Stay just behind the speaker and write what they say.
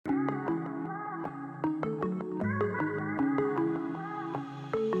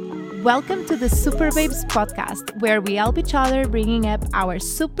Welcome to the Super Babes podcast, where we help each other bringing up our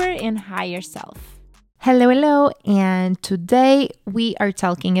super and higher self. Hello, and today we are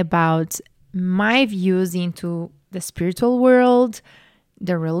talking about my views into the spiritual world,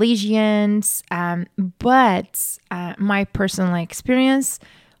 the religions, but my personal experience.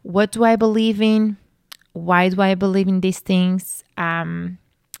 What do I believe in? Why do I believe in these things? And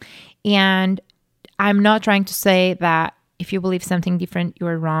I'm not trying to say that if you believe something different,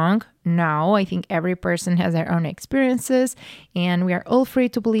 you're wrong. No, I think every person has their own experiences and we are all free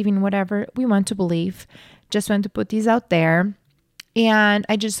to believe in whatever we want to believe. Just want to put these out there. And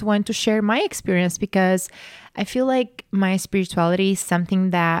I just want to share my experience because I feel like my spirituality is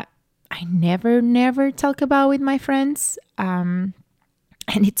something that I never talk about with my friends. And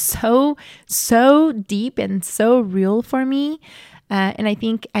it's so deep and so real for me. And I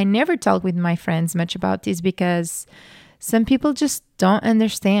think I never talk with my friends much about this because some people just don't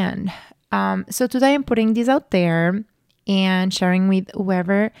understand. So today I'm putting this out there and sharing with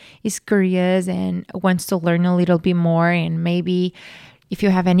whoever is curious and wants to learn a little bit more. And maybe if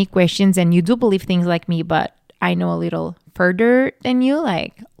you have any questions and you do believe things like me, but I know a little further than you,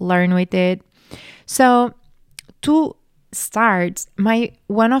 like learn with it. So to start,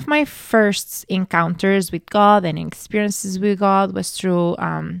 one of my first encounters with God and experiences with God was through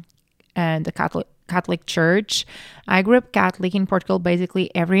the Catholic Church. I grew up Catholic in Portugal.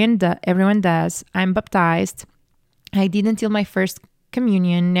 Basically, everyone does. I'm baptized. I did until my first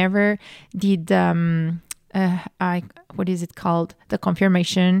communion. Never did what is it called? The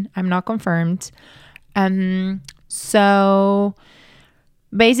confirmation. I'm not confirmed. So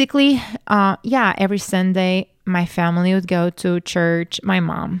basically, every Sunday my family would go to church. My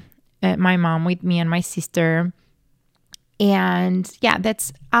mom with me and my sister, and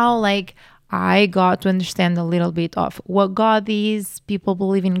that's how I got to understand a little bit of what God is. People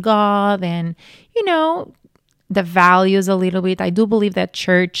believe in God and, the values a little bit. I do believe that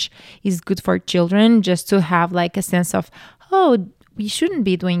church is good for children just to have a sense of, we shouldn't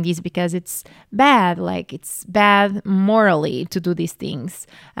be doing this because it's bad. It's bad morally to do these things.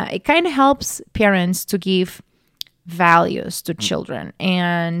 It kind of helps parents to give values to children.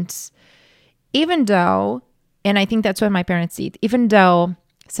 And even though, and I think that's what my parents did, even though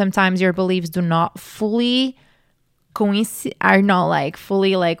sometimes your beliefs do not fully are not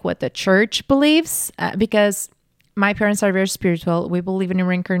fully what the church believes, because my parents are very spiritual. We believe in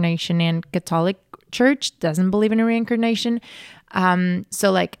reincarnation, and Catholic Church doesn't believe in reincarnation.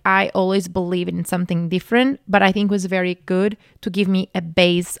 So I always believe in something different, but I think it was very good to give me a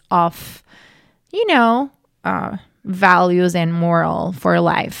base of, values and moral for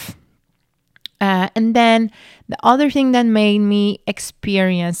life. And then the other thing that made me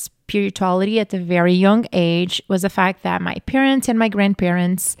experience spirituality at a very young age was the fact that my parents and my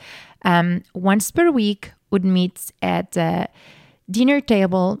grandparents once per week would meet at the dinner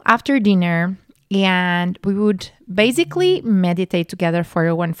table after dinner, and we would basically meditate together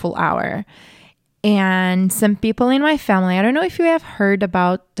for 1 full hour. And some people in my family, I don't know if you have heard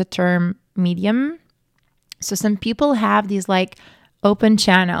about the term medium. So some people have this open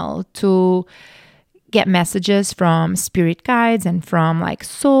channel to get messages from spirit guides and from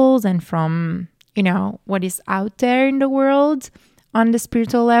souls and from, what is out there in the world on the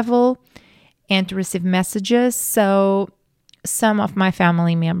spiritual level, and to receive messages. So some of my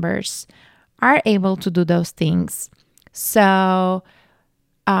family members are able to do those things. So,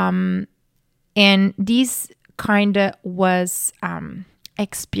 and this kind of was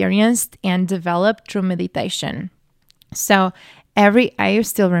experienced and developed through meditation. So I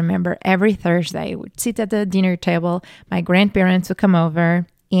still remember every Thursday I would sit at the dinner table, my grandparents would come over,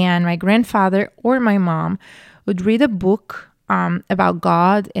 and my grandfather or my mom would read a book about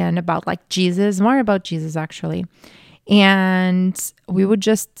God and about Jesus, more about Jesus actually. And we would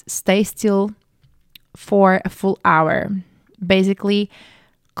just stay still for a full hour, basically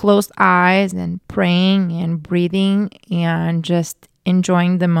closed eyes and praying and breathing and just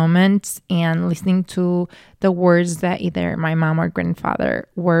enjoying the moment and listening to the words that either my mom or grandfather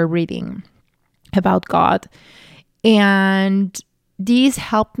were reading about God. And these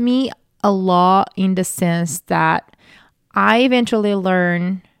helped me a lot in the sense that I eventually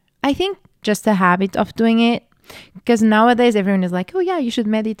learned, I think, just a habit of doing it. Because nowadays everyone is like, oh yeah, you should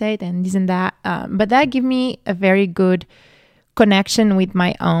meditate and this and that. But that gave me a very good connection with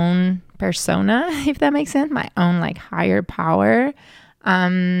my own persona, if that makes sense, my own higher power.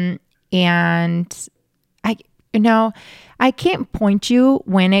 And I can't point you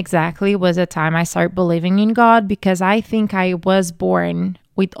when exactly was the time I started believing in God, because I think I was born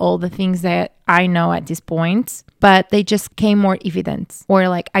with all the things that I know at this point, but they just came more evident, or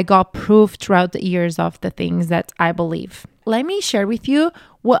like I got proof throughout the years of the things that I believe. Let me share with you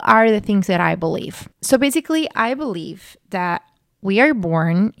what are the things that I believe. So basically, I believe that we are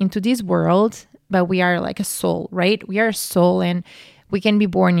born into this world, but we are like a soul, right? We are a soul, and we can be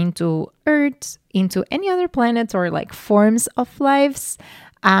born into Earth, into any other planets or like forms of lives.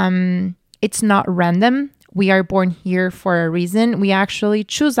 It's not random. We are born here for a reason. We actually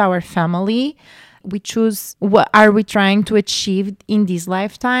choose our family. We choose what are we trying to achieve in this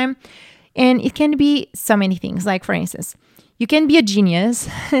lifetime. And it can be so many things. Like for instance, you can be a genius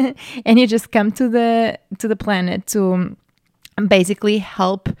and you just come to the planet to basically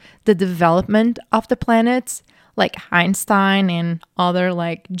help the development of the planet. Like Einstein and other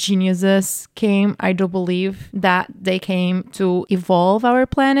like geniuses came. I do believe that they came to evolve our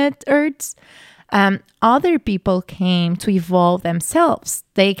planet Earth. Other people came to evolve themselves.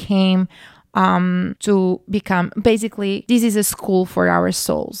 They came to become, basically, this is a school for our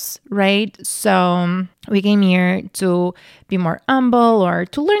souls, right? So we came here to be more humble or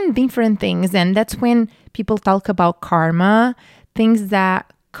to learn different things. And that's when people talk about karma, things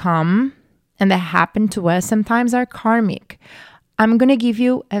that come and that happen to us sometimes are karmic. I'm going to give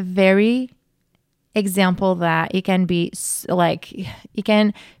you a very example that it can be like,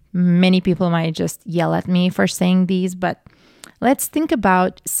 many people might just yell at me for saying these, but let's think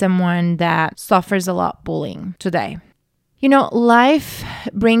about someone that suffers a lot bullying today. You know, life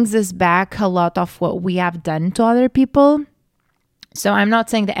brings us back a lot of what we have done to other people. So I'm not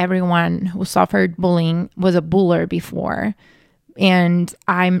saying that everyone who suffered bullying was a buller before. And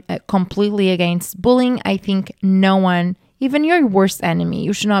I'm completely against bullying. I think no one, even your worst enemy,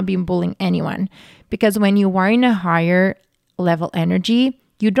 you should not be bullying anyone. Because when you are in a higher level energy,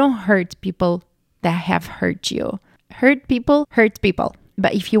 you don't hurt people that have hurt you. Hurt people.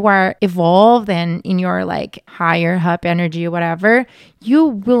 But if you are evolved and in your like higher up energy or whatever, you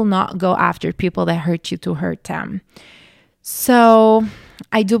will not go after people that hurt you to hurt them. So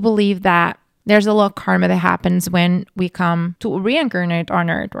I do believe that there's a lot of karma that happens when we come to reincarnate on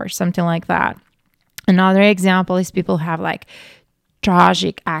Earth or something like that. Another example is people have like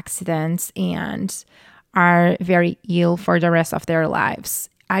tragic accidents and are very ill for the rest of their lives.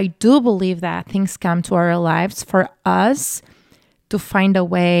 I do believe that things come to our lives for us to find a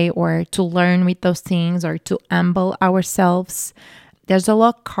way or to learn with those things or to humble ourselves. There's a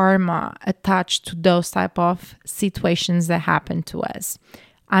lot of karma attached to those type of situations that happen to us.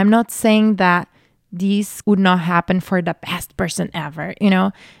 I'm not saying that these would not happen for the best person ever,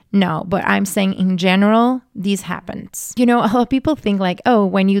 No, but I'm saying in general, this happens. A lot of people think like, oh,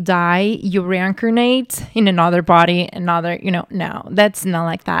 when you die, you reincarnate in another body, no, that's not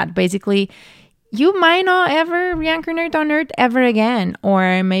like that. Basically, you might not ever reincarnate on Earth ever again,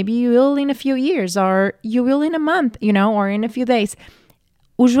 or maybe you will in a few years, or you will in a month, or in a few days.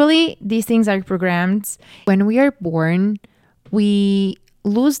 Usually, these things are programmed. When we are born, we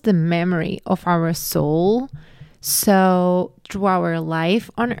lose the memory of our soul. So through our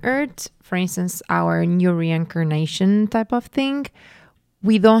life on Earth, for instance, our new reincarnation type of thing,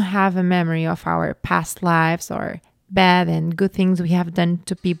 we don't have a memory of our past lives or bad and good things we have done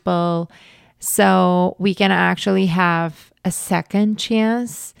to people. So we can actually have a second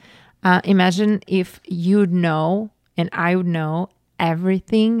chance. Imagine if you'd know and I would know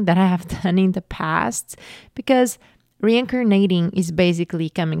everything that I have done in the past, because reincarnating is basically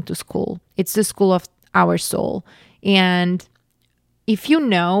coming to school. It's the school of our soul. And if you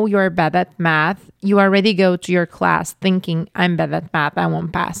know you're bad at math, you already go to your class thinking, I'm bad at math, I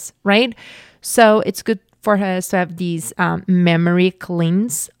won't pass, right? So it's good for us to have these memory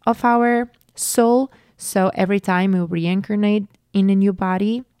cleanse of our soul. So every time we reincarnate in a new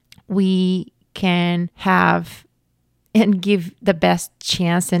body, we can have and give the best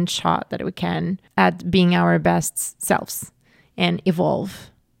chance and shot that we can at being our best selves and evolve.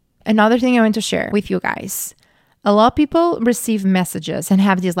 Another thing I want to share with you guys. A lot of people receive messages and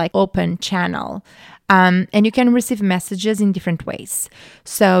have this like open channel. And you can receive messages in different ways.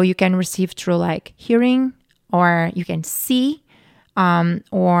 So you can receive through like hearing, or you can see,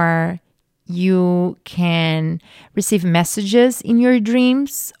 or you can receive messages in your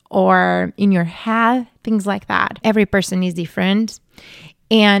dreams or in your head, things like that. Every person is different.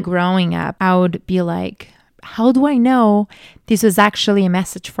 And growing up, I would be like, how do I know this was actually a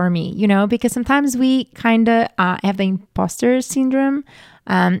message for me? Because sometimes we kind of have the imposter syndrome,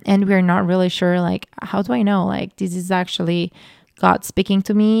 and we're not really sure, like, how do I know, like, this is actually God speaking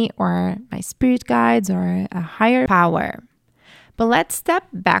to me or my spirit guides or a higher power? But let's step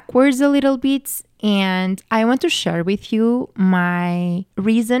backwards a little bit And I want to share with you my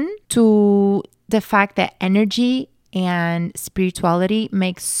reason to the fact that energy and spirituality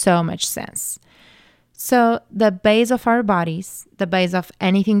makes so much sense. So, the base of our bodies, the base of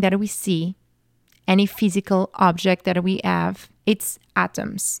anything that we see, any physical object that we have, it's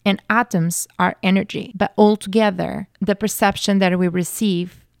atoms. And atoms are energy. But altogether, the perception that we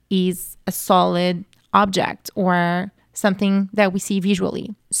receive is a solid object or something that we see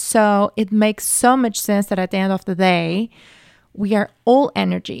visually. So it makes so much sense that at the end of the day, we are all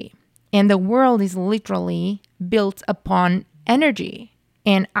energy. And the world is literally built upon energy.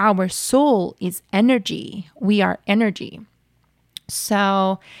 And our soul is energy. We are energy.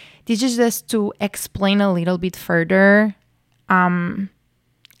 So this is just to explain a little bit further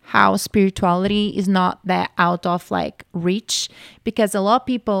how spirituality is not that out of like reach, because a lot of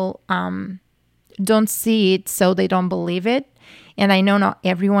people don't see it, so they don't believe it. And I know not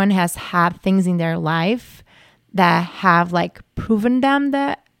everyone has had things in their life that have like proven them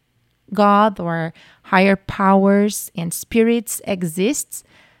that God or higher powers and spirits exist.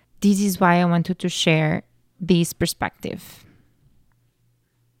 This is why I wanted to share this perspective.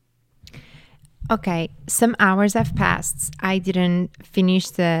 Okay, some hours have passed. I didn't finish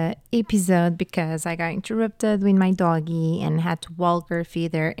the episode because I got interrupted with my doggy and had to walk her,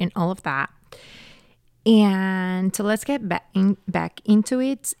 feed her, and all of that. And so let's get back into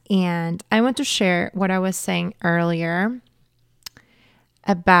it. And I want to share what I was saying earlier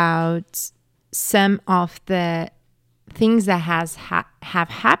about some of the things that have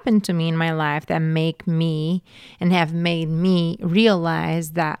happened to me in my life that make me and have made me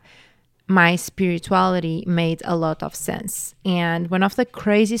realize that my spirituality made a lot of sense. And one of the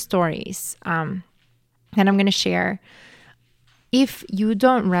crazy stories that I'm going to share, if you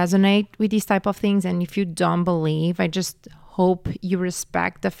don't resonate with these type of things and if you don't believe, I just hope you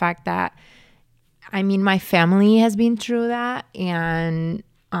respect the fact that, I mean, my family has been through that. And,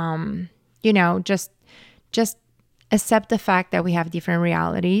 just accept the fact that we have different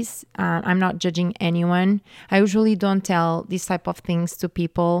realities. I'm not judging anyone. I usually don't tell these type of things to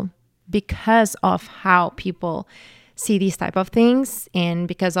people because of how people see these type of things and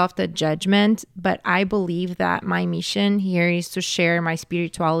because of the judgment. But I believe that my mission here is to share my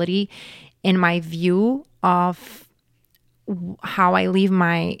spirituality and my view of how I live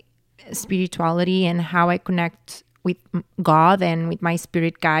my spirituality and how I connect with God and with my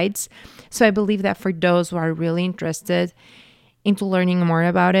spirit guides. So I believe that for those who are really interested into learning more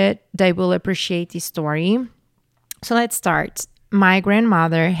about it, they will appreciate this story. So let's start. My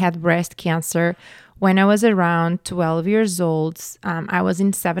grandmother had breast cancer when I was around 12 years old. I was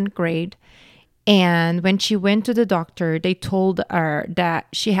in 7th grade. And when she went to the doctor, they told her that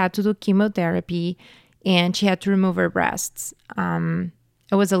she had to do chemotherapy and she had to remove her breasts.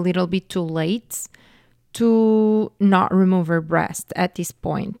 It was a little bit too late to not remove her breast at this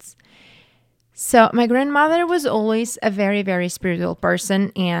point. So my grandmother was always a very, very spiritual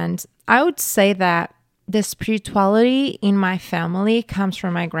person. And I would say that the spirituality in my family comes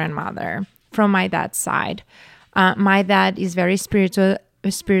from my grandmother, from my dad's side. My dad is very spiritual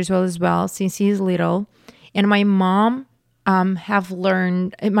as well since he's little. And my mom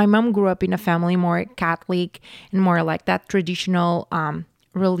my mom grew up in a family more Catholic and more like that traditional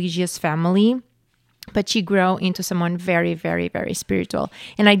religious family. But she grew into someone very, very, very spiritual.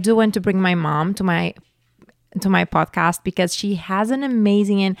 And I do want to bring my mom to my podcast because she has an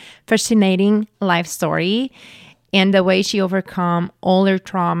amazing and fascinating life story. And the way she overcome all her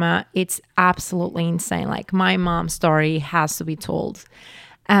trauma, it's absolutely insane. Like my mom's story has to be told.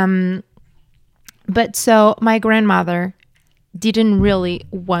 But so my grandmother didn't really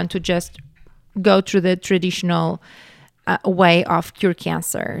want to just go through the traditional way of cure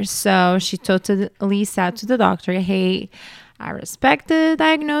cancer. So she totally said to the doctor, hey, I respect the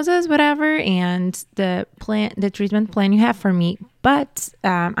diagnosis, whatever, and the treatment plan you have for me, but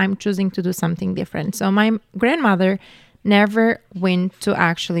I'm choosing to do something different. So my grandmother never went to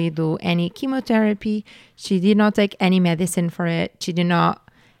actually do any chemotherapy. She did not take any medicine for it. She did not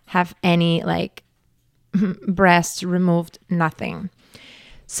have any like breasts removed, nothing.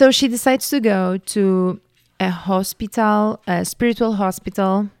 So she decides to go to a hospital, a spiritual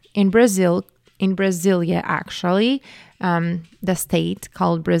hospital in Brazil, in Brasilia, actually, the state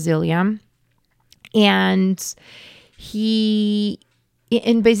called Brasilia. And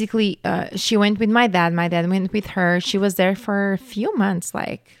basically, she went with my dad. My dad went with her. She was there for a few months,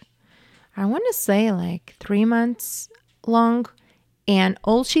 like, I want to say like 3 months long. And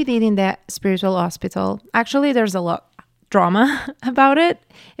all she did in that spiritual hospital, actually, there's a lot drama about it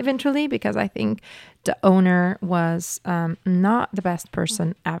eventually, because I think the owner was not the best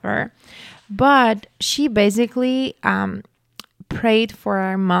person ever. But she basically prayed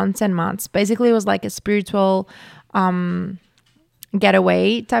for months and months. Basically, it was like a spiritual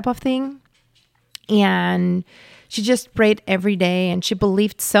getaway type of thing. And she just prayed every day, and she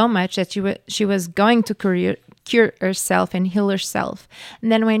believed so much that she was going to cure herself and heal herself.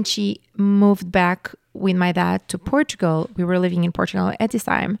 And then when she moved back with my dad to Portugal, we were living in Portugal at this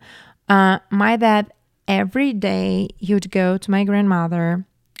time. My dad every day he would go to my grandmother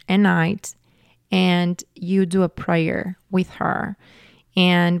at night, and you do a prayer with her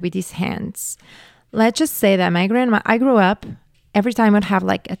and with his hands. Let's just say that my grandma, I grew up, every time I'd have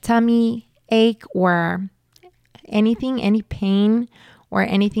like a tummy ache or anything, any pain or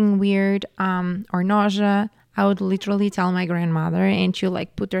anything weird or nausea, I would literally tell my grandmother, and she'll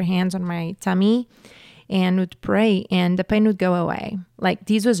like put her hands on my tummy and would pray, and the pain would go away. Like,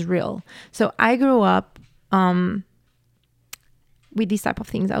 this was real. So I grew up with these type of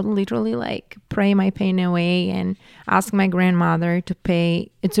things. I would literally like pray my pain away and ask my grandmother to pray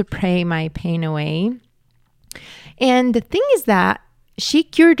my pain away. And the thing is that she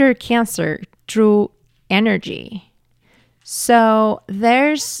cured her cancer through energy. So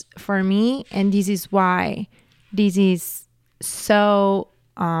there's, for me, and this is why this is so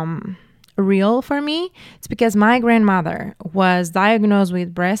real for me, it's because my grandmother was diagnosed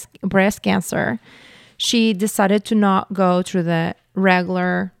with breast cancer. She decided to not go through the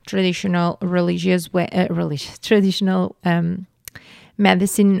regular traditional traditional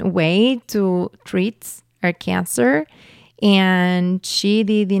medicine way to treat her cancer. And she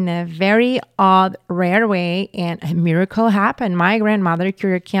did in a very odd, rare way, and a miracle happened. My grandmother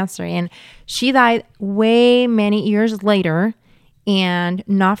cured cancer, and she died way many years later, and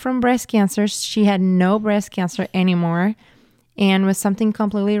not from breast cancer. She had no breast cancer anymore, and was something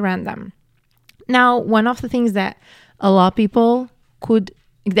completely random. Now, one of the things that a lot of people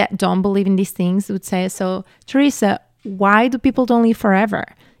that don't believe in these things would say, so Teresa, why do people don't live forever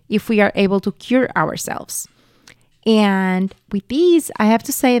if we are able to cure ourselves? And with these, I have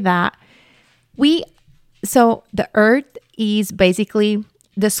to say that so the earth is basically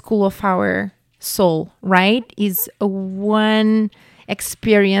the school of our soul, right? Is one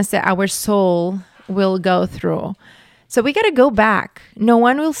experience that our soul will go through. So we got to go back. No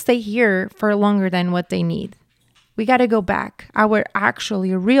one will stay here for longer than what they need. We got to go back. Our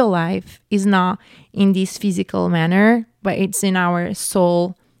actually real life is not in this physical manner, but it's in our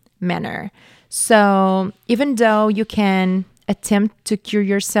soul manner. So even though you can attempt to cure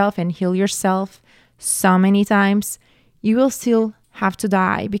yourself and heal yourself so many times, you will still have to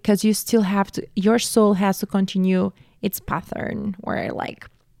die, because you still have to, your soul has to continue its pattern, where like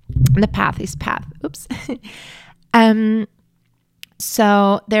the path is path. Oops.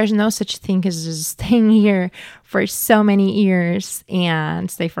 So there's no such thing as just staying here for so many years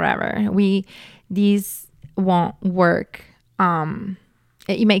and stay forever. These won't work.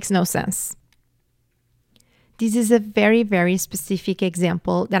 It makes no sense. This is a very, very specific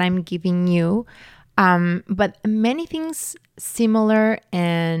example that I'm giving you. But many things similar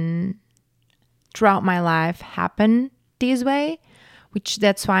and throughout my life happen this way, which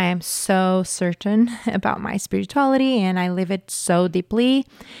that's why I'm so certain about my spirituality and I live it so deeply.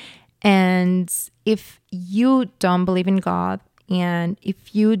 And if you don't believe in God, and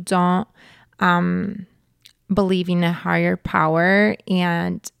if you don't believe in a higher power,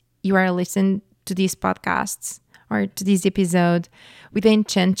 and you are listening to these podcasts or to this episode with the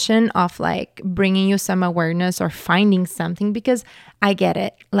intention of like bringing you some awareness or finding something, because I get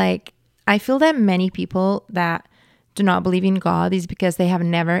it. Like, I feel that many people that do not believe in God is because they have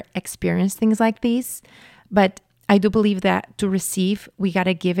never experienced things like these. But I do believe that to receive, we got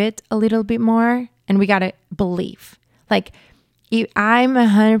to give it a little bit more, and we got to believe. Like, I'm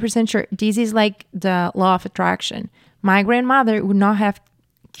 100% sure this is like the law of attraction. My grandmother would not have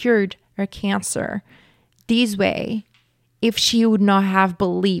cured her cancer this way if she would not have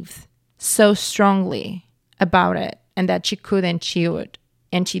believed so strongly about it, and that she could and she would,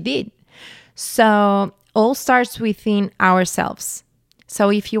 and she did. So all starts within ourselves. So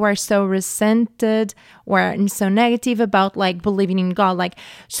if you are so resented or so negative about like believing in God, like,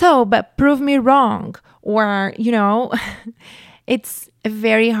 so, but prove me wrong, or, you know, it's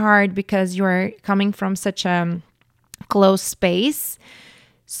very hard because you're coming from such a closed space.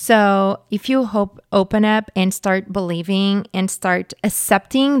 So if you open up and start believing and start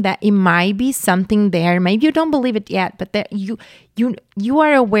accepting that it might be something there, maybe you don't believe it yet, but that you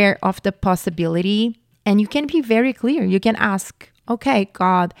are aware of the possibility, and you can be very clear. You can ask, okay,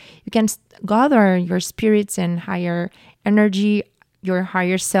 God, God or your spirits and higher energy, your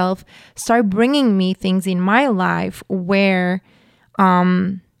higher self, start bringing me things in my life where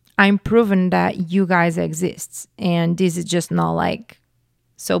I'm I'm proven that you guys exist. And this is just not like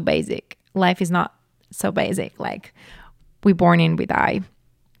so basic. Life is not so basic. Like we born in, we die.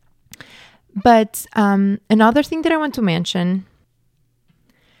 But another thing that I want to mention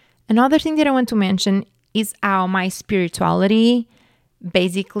is how my spirituality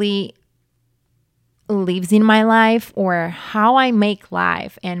basically lives in my life, or how I make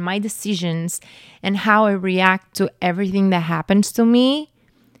life and my decisions and how I react to everything that happens to me.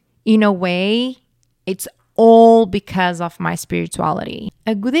 In a way, it's all because of my spirituality.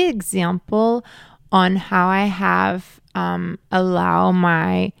 A good example on how I have allow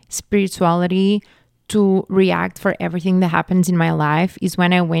my spirituality to react for everything that happens in my life is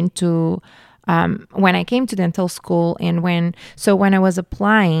when I came to dental school, and when I was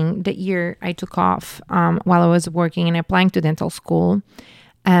applying, the year I took off while I was working and applying to dental school,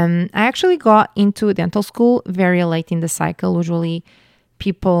 I actually got into dental school very late in the cycle. Usually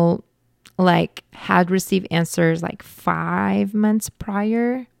people like had received answers like 5 months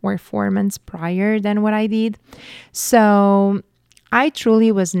prior or 4 months prior than what I did. So I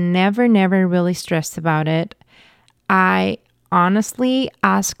truly was never really stressed about it. I honestly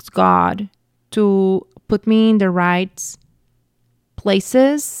asked God to put me in the right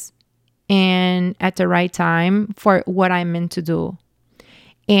places and at the right time for what I'm meant to do.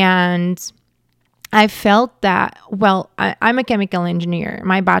 And I felt that, well, I'm a chemical engineer.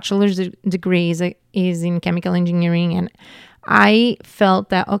 My bachelor's degree is in chemical engineering. And I felt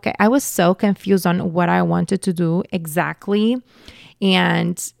that, okay, I was so confused on what I wanted to do exactly.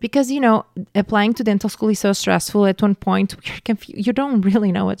 And because, applying to dental school is so stressful, at one point, you're confused. You don't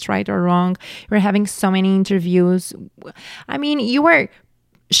really know what's right or wrong. You're having so many interviews. I mean, you were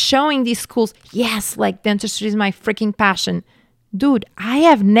showing these schools, yes, like dentistry is my freaking passion. Dude, I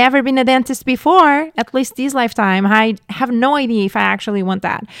have never been a dentist before, at least this lifetime. I have no idea if I actually want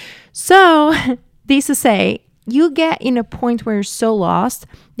that. So, this to say, you get in a point where you're so lost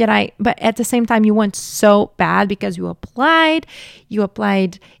but at the same time, you want so bad because you applied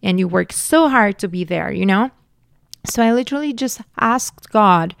and you worked so hard to be there, So I literally just asked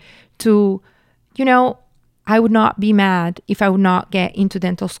God to, I would not be mad if I would not get into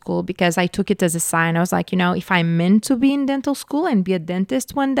dental school, because I took it as a sign. I was like, if I'm meant to be in dental school and be a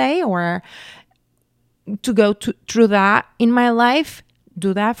dentist one day, or to go through that in my life,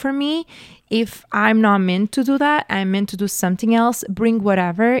 do that for me. If I'm not meant to do that, I'm meant to do something else, bring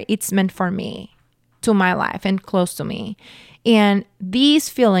whatever it's meant for me to my life and close to me. And these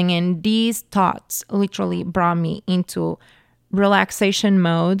feeling and these thoughts literally brought me into relaxation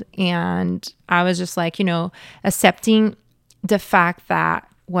mode. And I was just like, accepting the fact that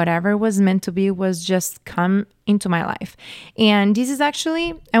whatever was meant to be was just come into my life. And this is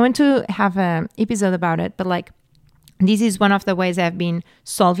actually, I want to have an episode about it, but like, this is one of the ways I've been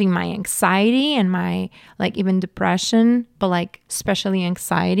solving my anxiety and my like even depression, but like especially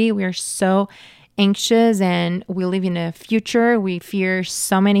anxiety. We are so anxious and we live in a future. We fear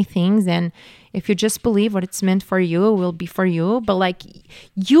so many things. And if you just believe what it's meant for you, it will be for you. But like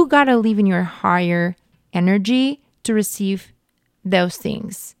you gotta live in your higher energy to receive those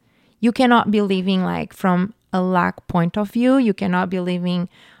things. You cannot be living like from a lack point of view. You cannot be living,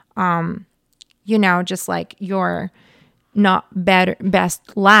 just like your not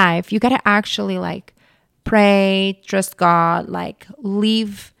best life. You gotta actually like pray, trust God, like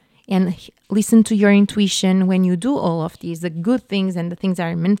live and listen to your intuition. When you do all of these, the good things and the things that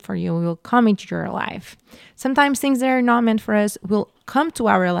are meant for you will come into your life. Sometimes things that are not meant for us will come to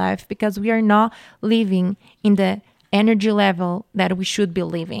our life because we are not living in the energy level that we should be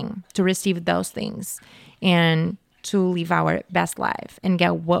living to receive those things and to live our best life and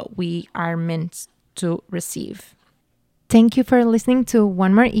get what we are meant to receive. Thank you for listening to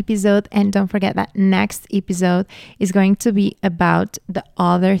one more episode, and don't forget that next episode is going to be about the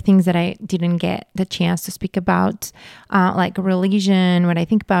other things that I didn't get the chance to speak about, like religion, what I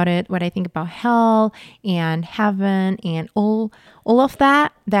think about it, what I think about hell and heaven, and all of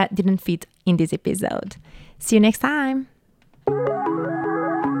that didn't fit in this episode. See you next time.